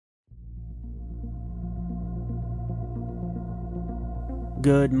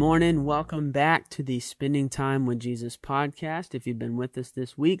Good morning. Welcome back to the Spending Time with Jesus podcast. If you've been with us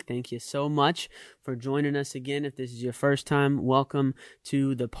this week, thank you so much for joining us again. If this is your first time, welcome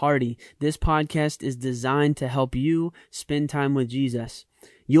to the party. This podcast is designed to help you spend time with Jesus.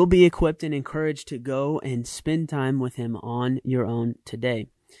 You'll be equipped and encouraged to go and spend time with Him on your own today.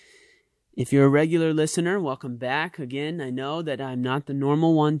 If you're a regular listener, welcome back. Again, I know that I'm not the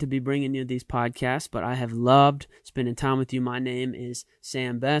normal one to be bringing you these podcasts, but I have loved spending time with you. My name is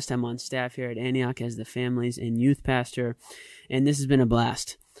Sam Best. I'm on staff here at Antioch as the families and youth pastor, and this has been a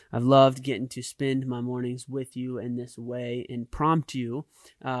blast. I've loved getting to spend my mornings with you in this way and prompt you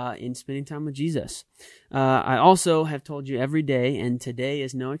in spending time with Jesus. I also have told you every day, and today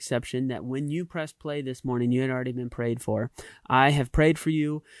is no exception, that when you press play this morning, you had already been prayed for. I have prayed for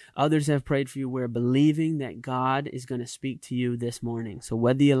you. Others have prayed for you. We're believing that God is going to speak to you this morning. So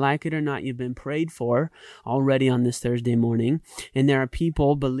whether you like it or not, you've been prayed for already on this Thursday morning. And there are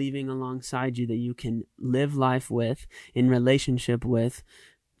people believing alongside you that you can live life with, in relationship with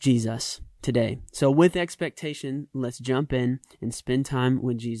Jesus today. So with expectation, let's jump in and spend time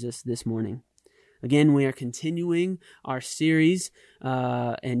with Jesus this morning. Again, we are continuing our series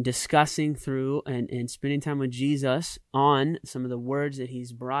and discussing through and spending time with Jesus on some of the words that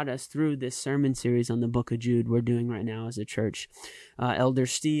He's brought us through this sermon series on the book of Jude we're doing right now as a church. Elder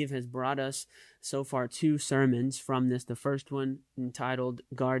Steve has brought us so far 2 sermons from this. The first one entitled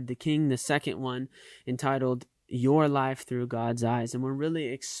Guard the King. The second one entitled Your Life Through God's Eyes. And we're really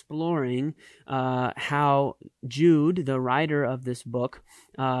exploring how Jude, the writer of this book,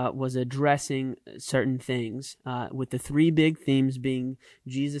 was addressing certain things, with the 3 big themes being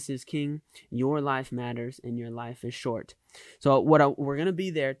Jesus is King, your life matters, and your life is short. So we're going to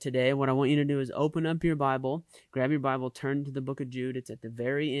be there today. What I want you to do is open up your Bible, grab your Bible, turn to the book of Jude. It's at the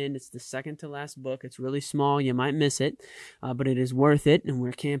very end. It's the second to last book. It's really small. You might miss it, but it is worth it. And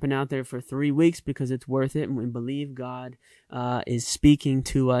we're camping out there for 3 weeks because it's worth it. And we believe God is speaking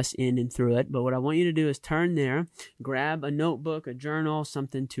to us in and through it. But what I want you to do is turn there, grab a notebook, a journal,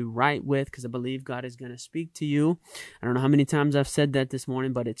 something to write with, because I believe God is going to speak to you. I don't know how many times I've said that this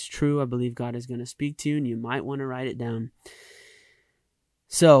morning, but it's true. I believe God is going to speak to you, and you might want to write it down.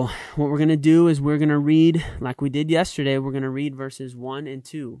 So what we're going to do is we're going to read, like we did yesterday, we're going to read verses 1 and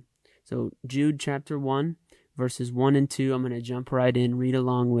 2. So Jude chapter 1, verses 1 and 2, I'm going to jump right in, read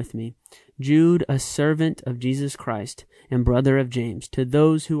along with me. Jude, a servant of Jesus Christ and brother of James, to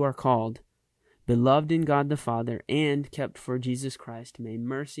those who are called, beloved in God the Father, and kept for Jesus Christ, may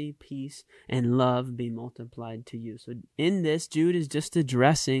mercy, peace, and love be multiplied to you. So in this, Jude is just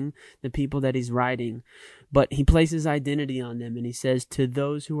addressing the people that he's writing, but he places identity on them, and he says, to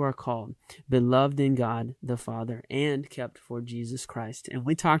those who are called, beloved in God the Father, and kept for Jesus Christ. And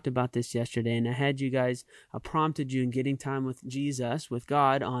we talked about this yesterday, and I prompted you in getting time with Jesus, with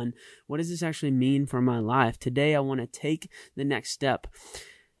God, on what does this actually mean for my life. Today, I want to take the next step.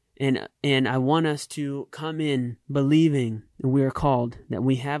 And I want us to come in believing that we are called, that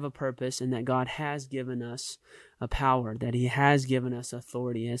we have a purpose, and that God has given us a power, that He has given us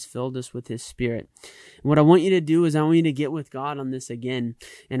authority, has filled us with His Spirit. And what I want you to do is I want you to get with God on this again,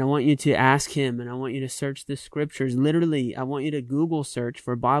 and I want you to ask Him, and I want you to search the Scriptures. Literally, I want you to Google search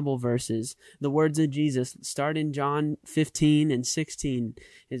for Bible verses, the words of Jesus. Start in John 15 and 16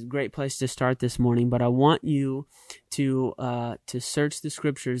 is a great place to start this morning, but I want you to search the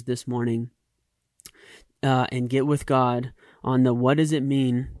Scriptures this morning and get with God on the what does it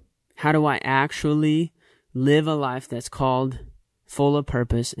mean? How do I actually live a life that's called, full of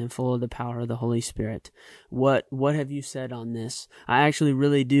purpose, and full of the power of the Holy Spirit? What have you said on this? I actually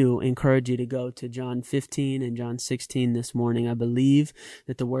really do encourage you to go to John 15 and John 16 this morning. I believe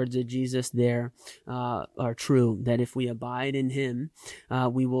that the words of Jesus there are true, that if we abide in Him,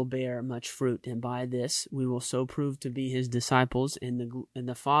 we will bear much fruit, and by this we will so prove to be His disciples, and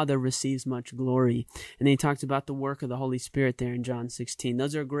the Father receives much glory. And then he talks about the work of the Holy Spirit there in John 16.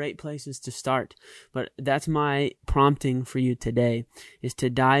 Those are great places to start, but that's my prompting for you today, is to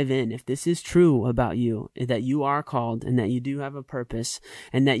dive in. If this is true about you, that you are called and that you do have a purpose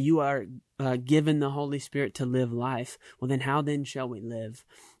and that you are given the Holy Spirit to live life, well then how then shall we live?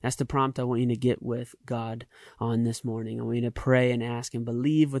 That's the prompt I want you to get with God on this morning. I want you to pray and ask and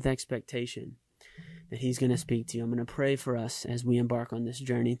believe with expectation that He's going to speak to you. I'm going to pray for us as we embark on this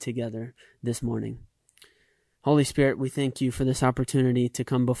journey together this morning. Holy Spirit, we thank you for this opportunity to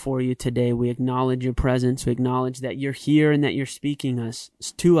come before you today. We acknowledge your presence. We acknowledge that you're here and that you're speaking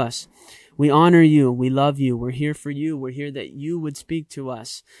to us. We honor you. We love you. We're here for you. We're here that you would speak to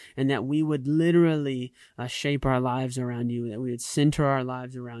us and that we would literally shape our lives around you, that we would center our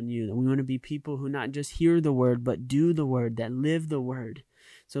lives around you, that we want to be people who not just hear the word, but do the word, that live the word.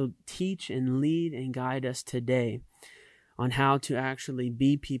 So teach and lead and guide us today on how to actually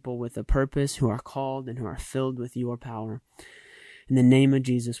be people with a purpose, who are called and who are filled with your power. In the name of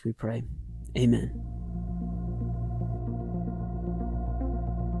Jesus we pray. Amen.